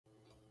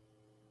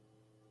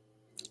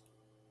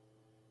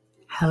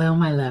Hello,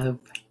 my love.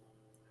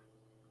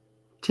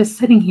 Just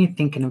sitting here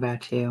thinking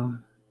about you,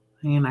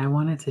 and I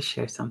wanted to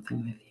share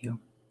something with you.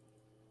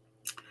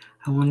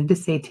 I wanted to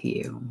say to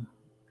you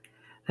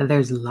that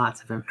there's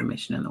lots of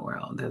information in the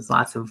world. There's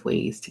lots of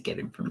ways to get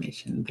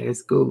information.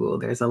 There's Google,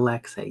 there's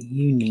Alexa,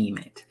 you name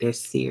it. There's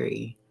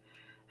Siri,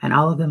 and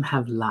all of them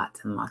have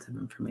lots and lots of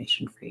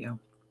information for you.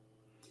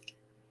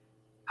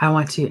 I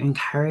want to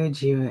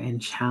encourage you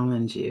and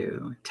challenge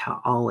you to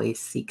always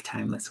seek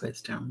timeless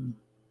wisdom,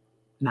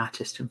 not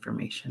just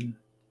information.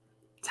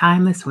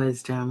 Timeless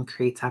wisdom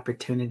creates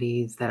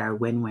opportunities that are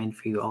win-win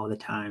for you all the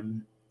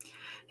time.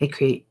 It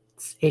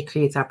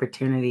creates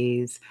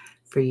opportunities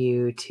for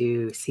you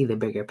to see the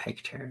bigger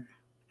picture.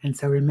 And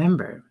so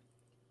remember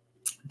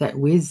that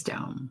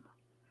wisdom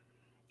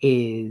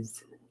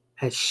is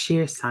a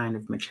sheer sign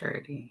of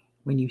maturity.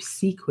 When you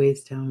seek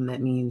wisdom, that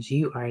means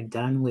you are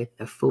done with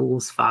the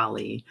fool's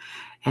folly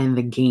and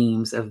the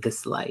games of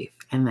this life,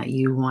 and that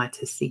you want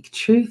to seek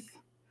truth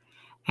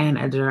and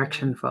a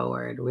direction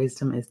forward.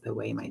 Wisdom is the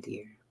way, my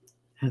dear.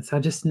 And so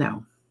just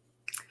know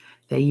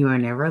that you are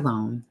never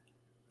alone.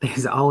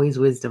 There's always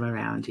wisdom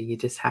around you. You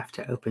just have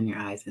to open your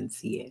eyes and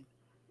see it.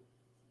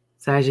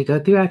 So as you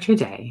go throughout your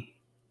day,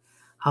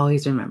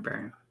 always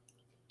remember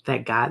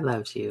that God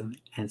loves you,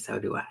 and so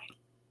do I.